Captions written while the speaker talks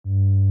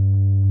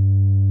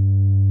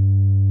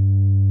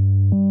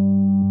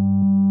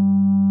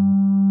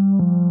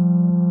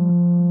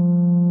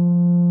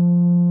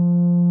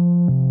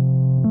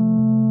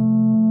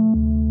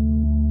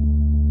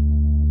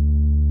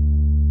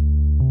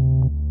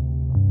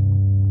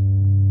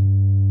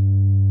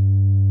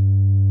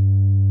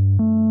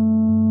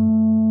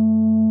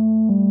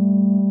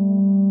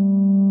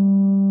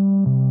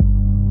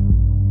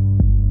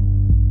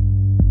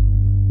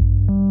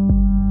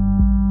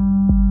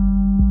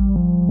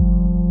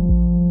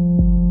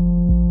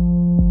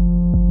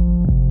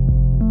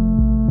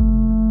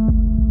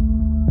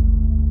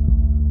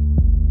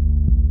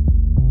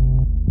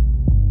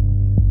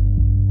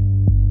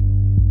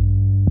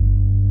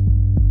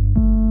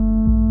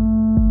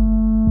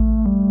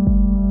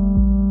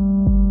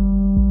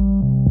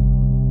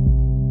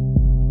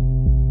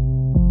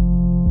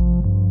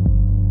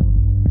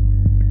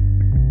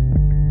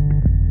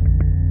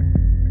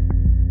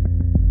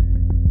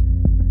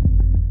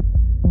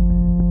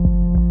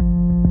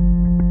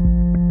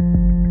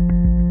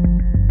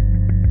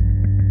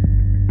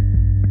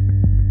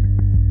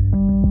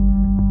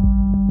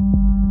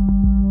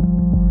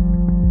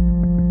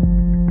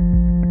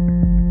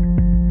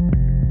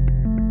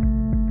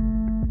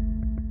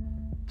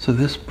So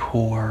this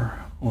pour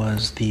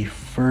was the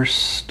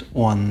first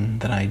one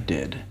that I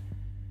did,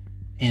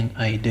 and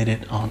I did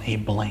it on a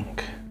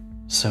blank.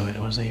 So it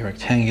was a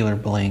rectangular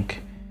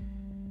blank,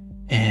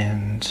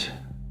 and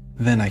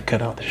then I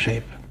cut out the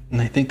shape. And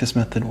I think this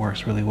method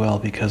works really well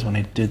because when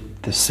I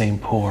did the same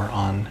pour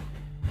on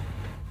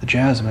the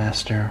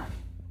Jazzmaster,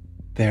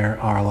 there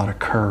are a lot of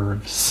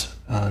curves,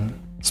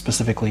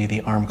 specifically the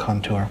arm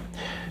contour,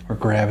 where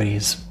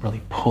gravity's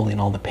really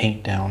pulling all the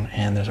paint down,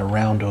 and there's a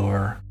round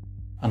over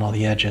on all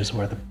the edges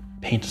where the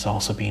paint is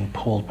also being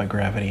pulled by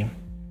gravity.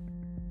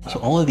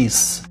 So all of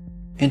these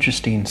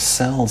interesting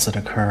cells that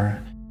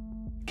occur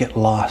get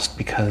lost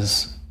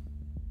because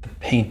the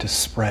paint is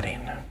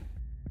spreading.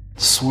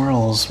 The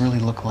swirls really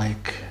look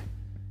like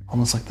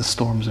almost like the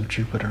storms of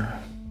Jupiter.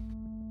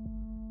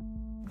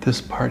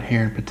 This part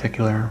here in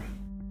particular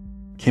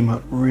came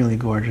out really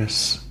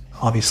gorgeous.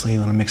 Obviously,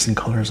 when I'm mixing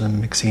colors, I'm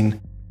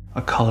mixing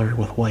a color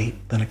with white,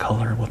 then a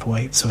color with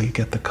white, so you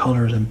get the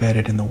colors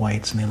embedded in the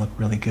whites and they look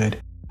really good.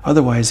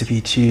 Otherwise, if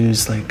you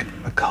choose like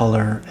a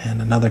color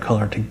and another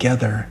color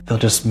together, they'll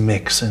just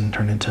mix and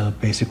turn into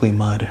basically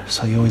mud.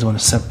 So you always want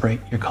to separate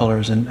your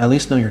colors and at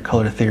least know your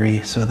color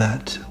theory so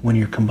that when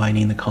you're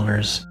combining the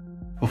colors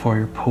before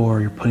your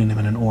pour, you're putting them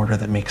in an order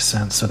that makes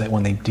sense so that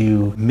when they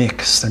do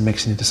mix, they're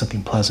mixing into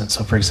something pleasant.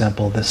 So for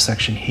example, this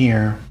section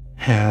here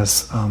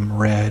has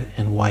red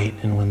and white,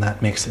 and when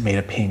that mixed, it made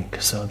a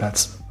pink. So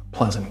that's a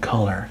pleasant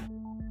color.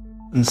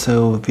 And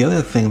so the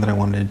other thing that I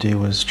wanted to do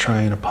was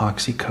try an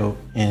epoxy coat,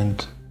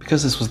 and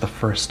because this was the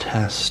first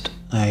test,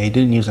 I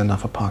didn't use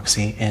enough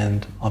epoxy,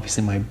 and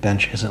obviously my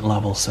bench isn't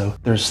level, so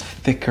there's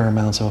thicker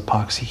amounts of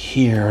epoxy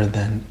here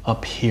than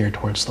up here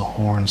towards the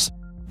horns.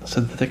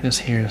 So the thickness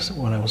here is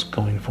what I was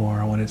going for.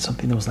 I wanted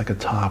something that was like a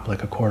top,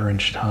 like a 1/4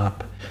 inch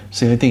top.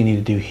 So the only thing you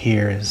need to do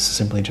here is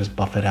simply just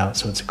buff it out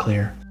so it's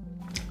clear.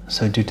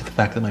 So due to the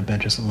fact that my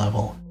bench isn't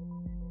level,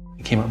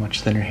 it came out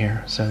much thinner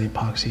here. So the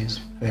epoxy is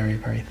very,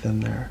 very thin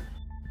there.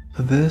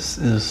 So this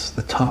is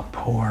the top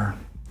pour.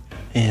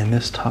 And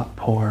this top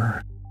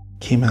pour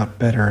came out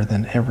better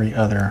than every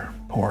other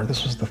pour.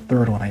 This was the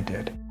third one I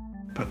did.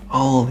 But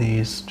all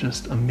these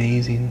just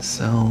amazing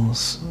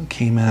cells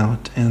came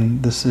out,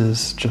 and this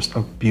is just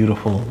a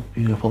beautiful,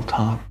 beautiful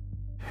top.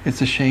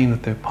 It's a shame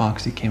that the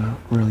epoxy came out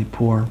really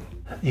poor.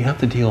 You have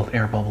to deal with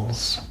air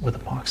bubbles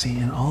with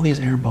epoxy, and all these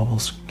air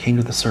bubbles came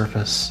to the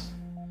surface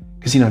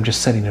because, I'm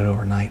just setting it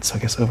overnight. So I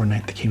guess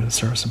overnight they came to the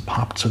surface and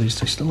popped. So there's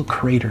these little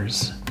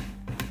craters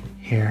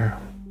here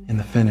in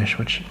the finish,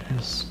 which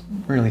is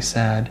really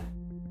sad.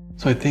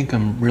 So I think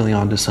I'm really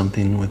onto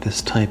something with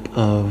this type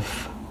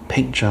of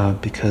paint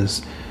job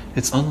because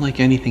it's unlike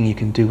anything you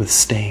can do with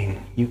stain.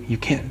 You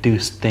can't do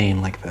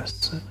stain like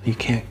this. You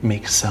can't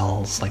make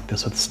cells like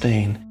this with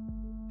stain.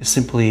 It's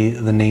simply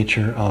the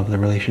nature of the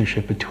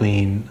relationship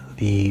between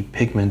the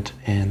pigment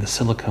and the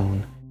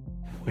silicone,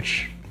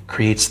 which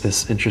creates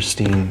this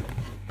interesting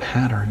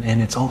pattern,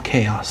 and it's all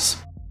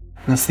chaos.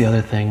 And that's the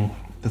other thing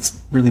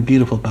that's really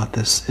beautiful about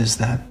this, is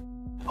that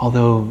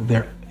although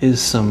there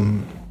is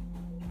some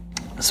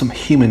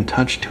human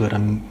touch to it,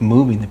 I'm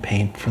moving the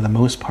paint for the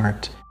most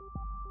part,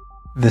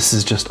 this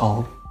is just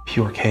all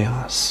pure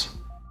chaos.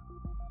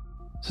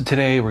 So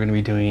today we're going to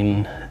be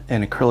doing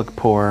an acrylic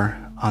pour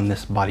on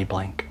this body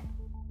blank.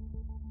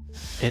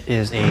 It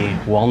is a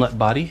walnut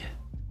body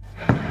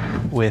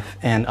with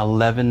an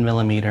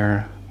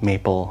 11mm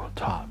maple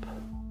top.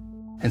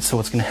 And so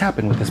what's going to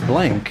happen with this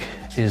blank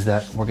is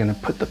that we're going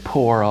to put the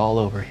pour all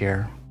over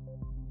here,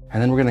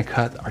 and then we're going to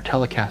cut our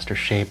Telecaster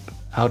shape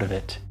out of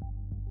it.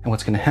 And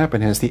what's going to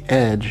happen is the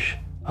edge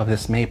of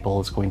this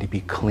maple is going to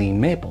be clean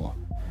maple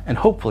and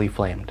hopefully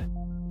flamed.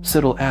 So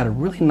it'll add a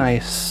really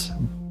nice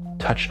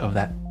touch of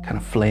that kind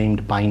of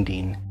flamed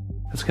binding.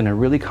 It's going to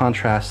really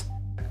contrast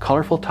the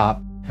colorful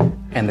top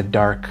and the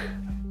dark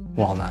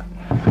walnut.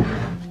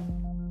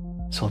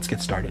 So let's get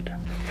started.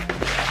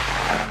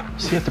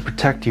 So you have to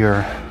protect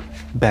your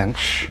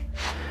bench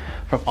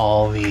from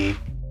all the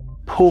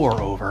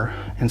pour over.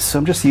 And so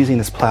I'm just using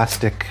this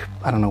plastic,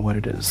 I don't know what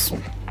it is,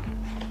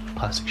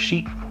 plastic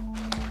sheet.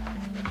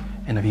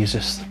 And I've used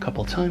this a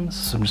couple of times,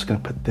 so I'm just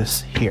going to put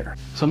this here.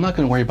 So I'm not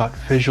going to worry about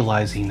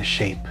visualizing the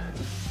shape.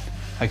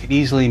 I could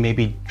easily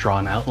maybe draw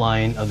an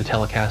outline of the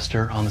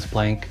Telecaster on this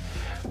blank,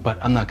 but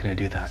I'm not going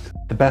to do that.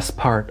 The best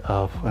part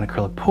of an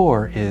acrylic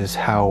pour is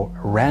how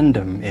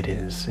random it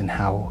is and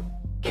how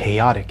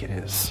chaotic it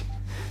is.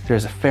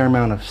 There's a fair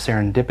amount of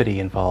serendipity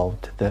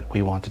involved that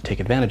we want to take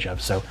advantage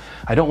of, so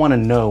I don't want to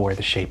know where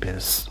the shape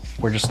is.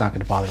 We're just not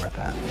going to bother with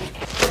that.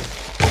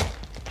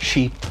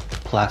 Cheap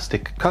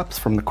plastic cups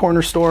from the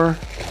corner store.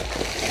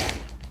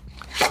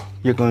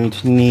 You're going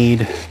to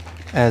need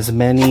as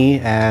many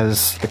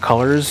as the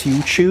colors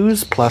you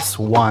choose, plus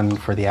one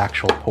for the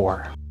actual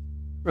pour.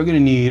 We're going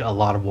to need a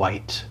lot of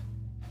white.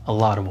 A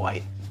lot of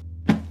white.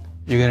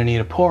 You're going to need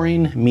a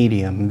pouring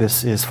medium.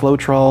 This is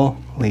Floetrol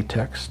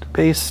latex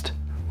paste.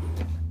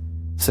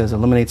 It says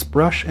eliminates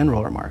brush and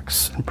roller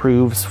marks,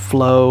 improves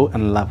flow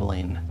and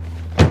leveling.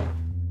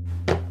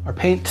 Our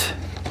paint.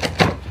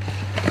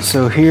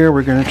 So here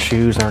we're going to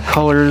choose our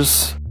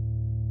colors.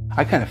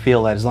 I kind of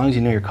feel that as long as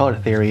you know your color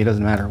theory, it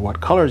doesn't matter what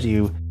colors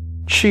you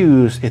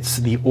choose, it's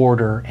the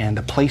order and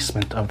the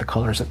placement of the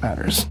colors that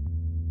matters.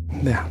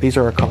 Yeah, these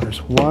are our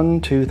colors.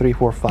 1, 2, 3,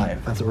 4,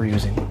 5. That's what we're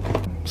using.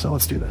 So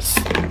let's do this.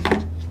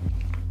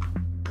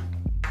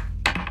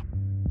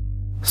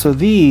 So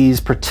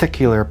these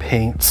particular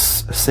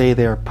paints say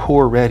they're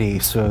pour ready,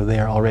 so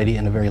they're already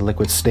in a very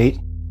liquid state.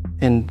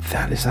 And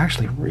that is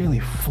actually really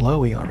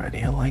flowy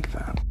already. I like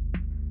that.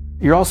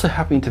 You're also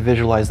having to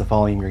visualize the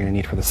volume you're going to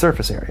need for the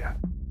surface area.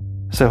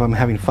 So if I'm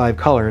having 5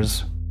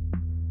 colors,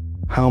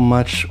 how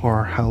much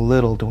or how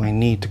little do I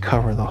need to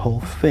cover the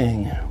whole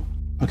thing?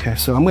 Okay,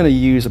 so I'm going to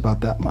use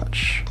about that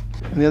much.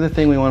 And the other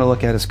thing we want to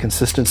look at is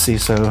consistency.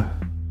 So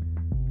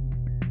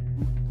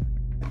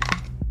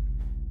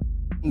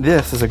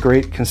this is a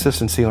great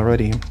consistency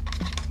already.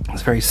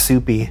 It's very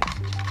soupy.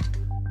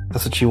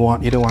 That's what you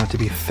want. You don't want it to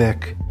be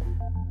thick.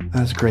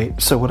 That's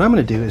great. So what I'm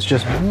going to do is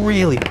just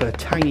really put a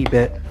tiny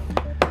bit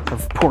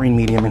of pouring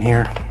medium in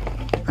here.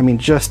 I mean,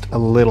 just a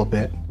little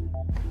bit.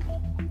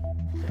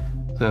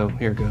 So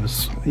here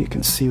goes. You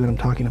can see what I'm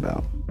talking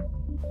about.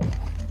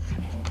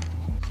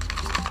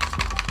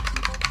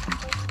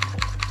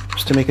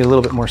 Just to make it a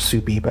little bit more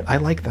soupy, but I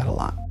like that a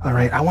lot. All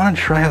right, I want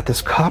to try out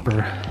this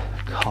copper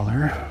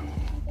color.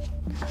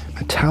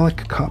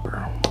 Metallic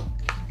copper.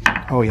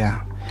 Oh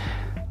yeah.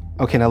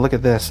 Okay, now look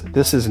at this.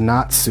 This is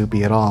not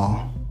soupy at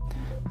all.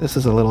 This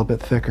is a little bit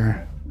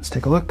thicker. Let's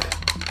take a look.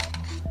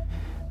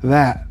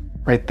 That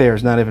right there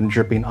is not even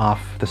dripping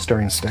off the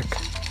stirring stick.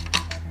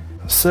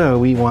 So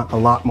we want a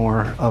lot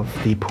more of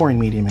the pouring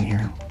medium in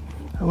here.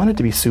 I want it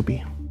to be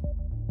soupy.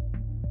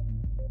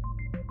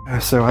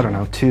 So I don't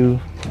know, 2,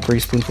 3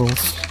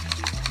 spoonfuls.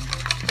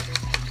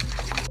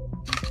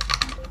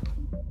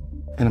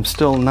 And I'm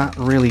still not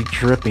really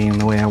dripping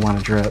the way I want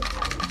to drip.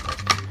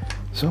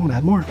 So I'm gonna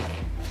add more.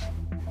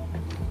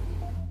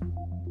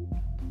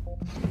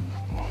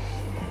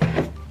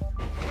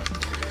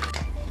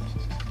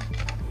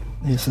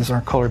 This is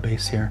our color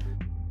base here.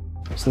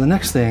 So the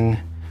next thing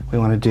we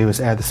want to do is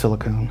add the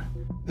silicone.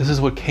 This is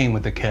what came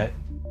with the kit,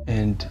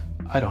 and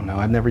I don't know,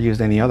 I've never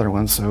used any other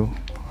ones, so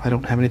I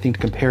don't have anything to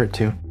compare it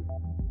to.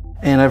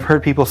 And I've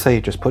heard people say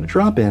just put a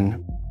drop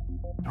in,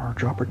 or a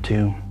drop or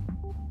 2.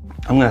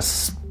 I'm gonna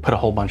put a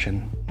whole bunch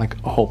in, like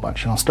a whole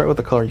bunch. And I'll start with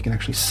the color you can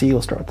actually see.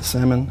 We'll start with the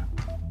salmon.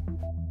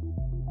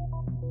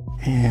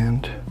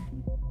 And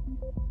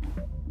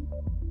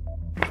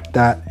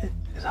that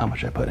is how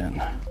much I put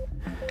in.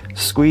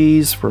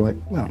 Squeeze for like,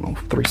 I don't know,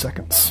 3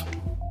 seconds.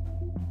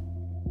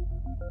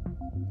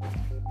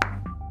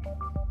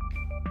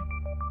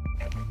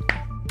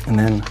 And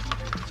then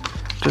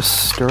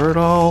just stir it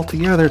all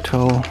together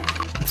till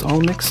it's all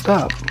mixed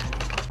up.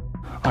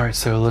 All right,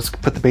 so let's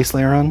put the base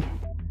layer on.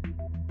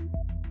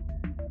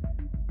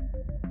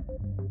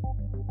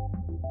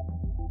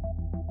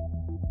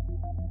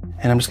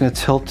 And I'm just going to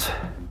tilt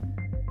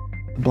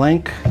the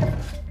blank.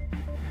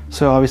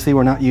 So obviously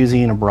we're not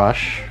using a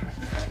brush.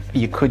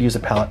 You could use a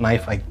palette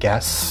knife, I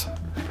guess.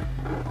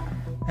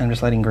 And I'm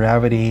just letting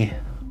gravity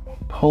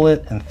pull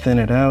it and thin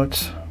it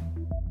out.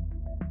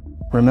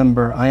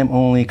 Remember, I am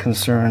only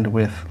concerned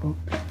with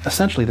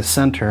essentially the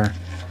center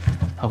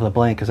of the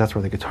blank because that's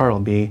where the guitar will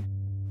be.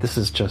 This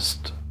is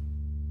just,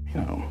 you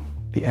know,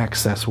 the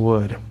excess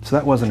wood. So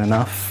that wasn't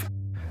enough.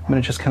 I'm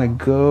going to just kind of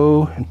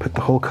go and put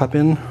the whole cup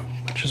in,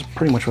 which is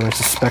pretty much what I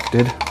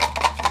suspected.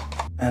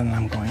 And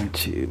I'm going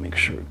to make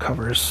sure it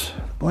covers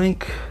the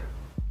blank.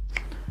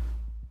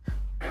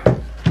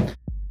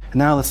 And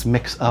now let's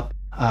mix up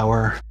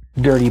our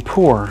dirty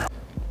pour.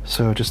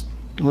 So just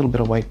a little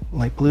bit of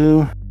light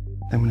blue.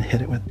 I'm going to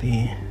hit it with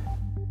the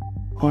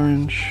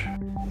orange,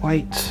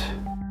 white.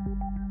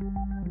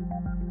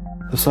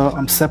 So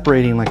I'm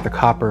separating like the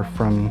copper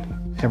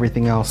from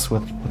everything else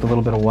with a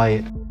little bit of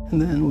white.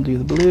 And then we'll do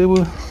the blue.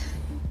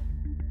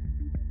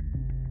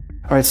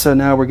 All right, so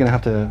now we're going to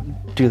have to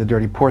do the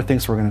dirty pour thing.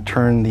 So we're going to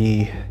turn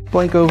the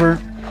blank over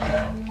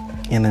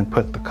and then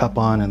put the cup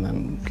on and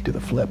then do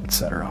the flip,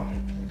 etc.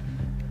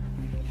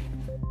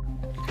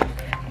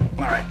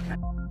 All right.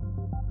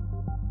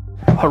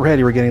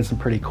 Already we're getting some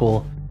pretty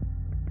cool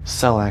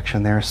cell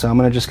action there. So I'm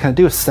going to just kind of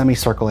do a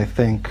semicircle, I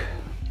think.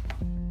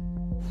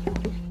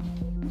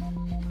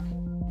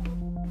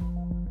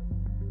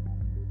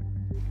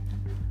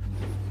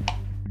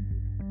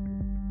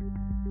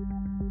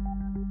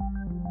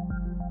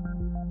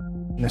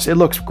 It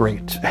looks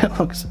great. It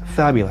looks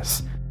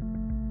fabulous.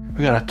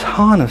 We got a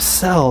ton of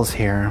cells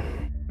here.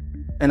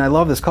 And I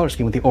love this color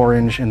scheme with the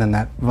orange and then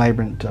that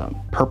vibrant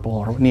purple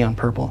or neon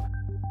purple.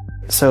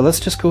 So let's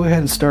just go ahead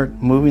and start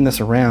moving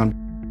this around.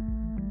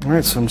 All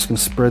right, so I'm just going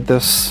to spread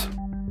this.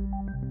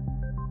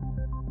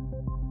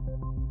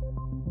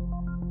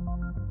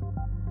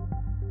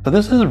 So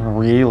this is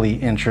really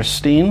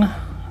interesting.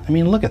 I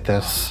mean, look at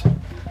this.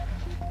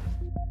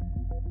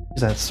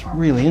 That's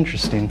really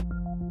interesting.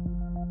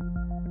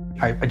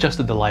 I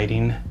adjusted the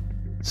lighting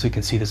so you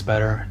can see this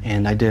better,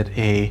 and I did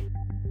a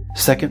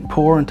second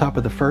pour on top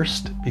of the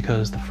first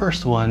because the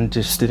first one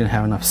just didn't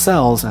have enough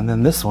cells, and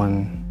then this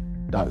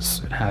one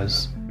does. It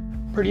has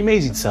pretty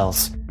amazing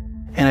cells.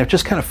 And I've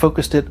just kind of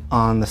focused it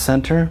on the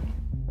center.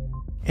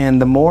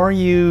 And the more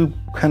you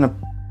kind of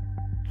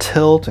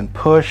tilt and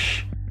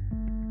push,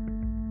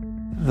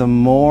 the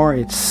more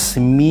it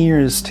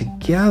smears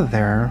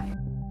together.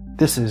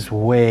 This is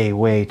way,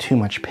 way too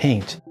much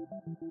paint.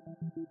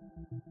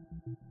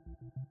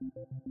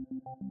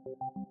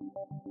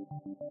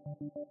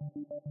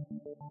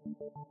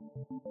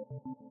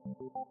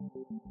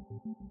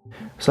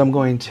 So I'm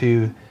going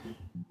to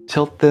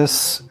tilt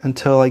this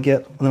until I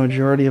get the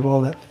majority of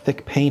all that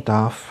thick paint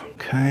off.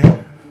 Okay.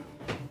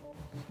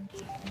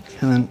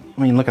 And then,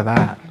 I mean, look at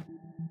that.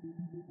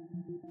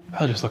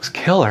 That just looks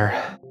killer.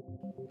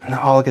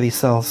 Now, oh, look at these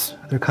cells.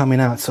 They're coming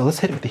out. So let's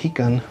hit it with the heat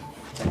gun.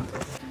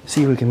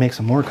 See if we can make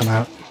some more come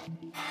out.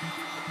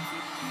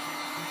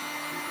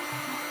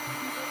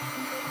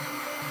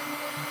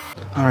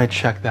 All right,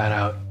 check that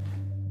out.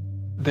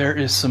 There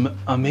is some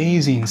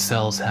amazing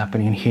cells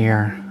happening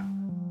here.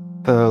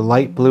 The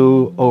light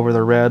blue over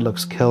the red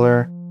looks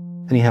killer.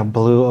 Then you have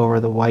blue over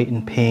the white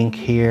and pink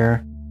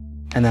here.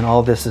 And then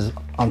all this is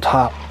on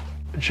top,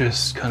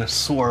 just kind of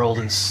swirled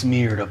and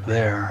smeared up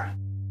there.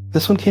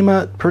 This one came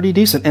out pretty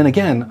decent. And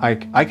again,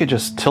 I could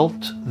just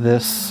tilt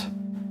this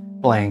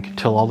blank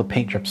till all the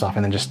paint drips off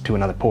and then just do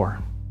another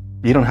pour.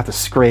 You don't have to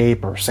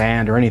scrape or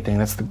sand or anything.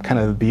 That's kind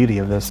of the beauty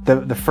of this.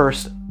 The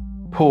first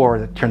pour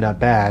that turned out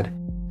bad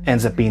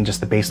ends up being just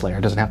the base layer.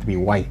 It doesn't have to be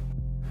white.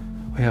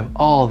 We have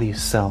all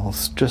these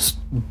cells just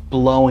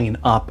blowing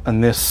up in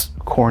this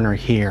corner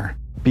here.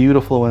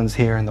 Beautiful ones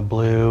here in the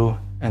blue.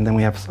 And then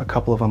we have a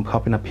couple of them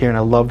popping up here. And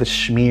I love the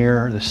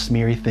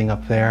smeary thing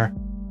up there.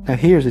 Now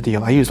here's the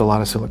deal. I used a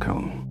lot of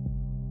silicone.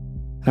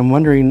 And I'm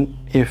wondering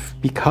if,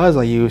 because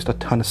I used a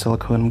ton of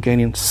silicone, I'm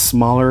getting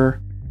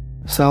smaller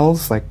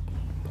cells, like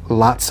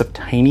lots of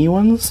tiny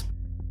ones.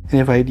 And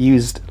if I'd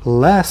used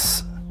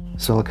less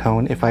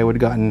silicone, if I would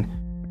have gotten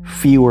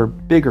fewer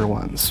bigger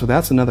ones. So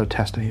that's another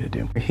test I need to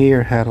do.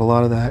 Here had a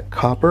lot of that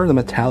copper, the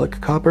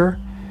metallic copper.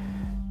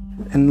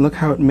 And look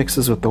how it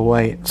mixes with the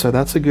white. So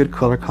that's a good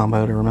color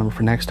combo to remember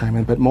for next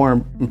time. But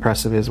more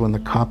impressive is when the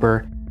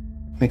copper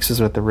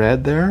mixes with the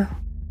red there.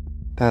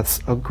 That's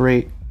a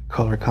great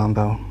color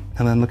combo.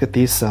 And then look at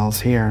these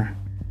cells here.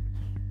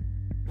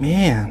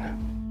 Man.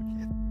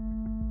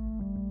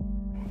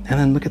 And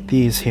then look at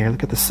these here.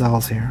 Look at the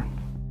cells here.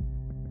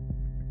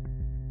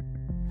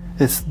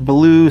 It's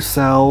blue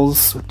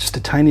cells with just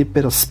a tiny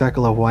bit of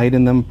speckle of white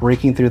in them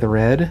breaking through the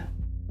red.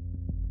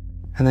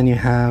 And then you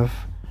have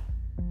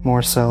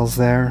more cells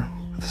there.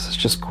 This is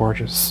just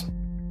gorgeous.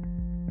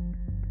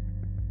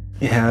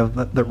 You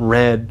have the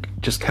red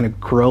just kind of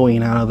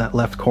growing out of that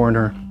left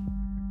corner,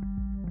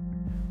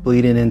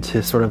 bleeding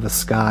into sort of the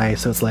sky.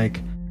 So it's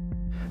like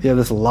you have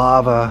this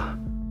lava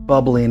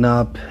bubbling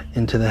up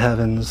into the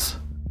heavens.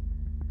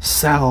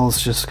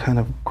 Cells just kind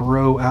of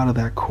grow out of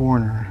that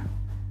corner.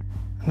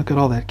 Look at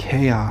all that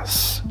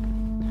chaos.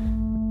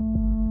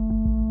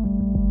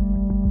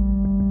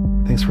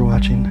 Thanks for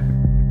watching,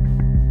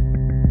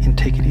 and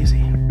take it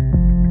easy.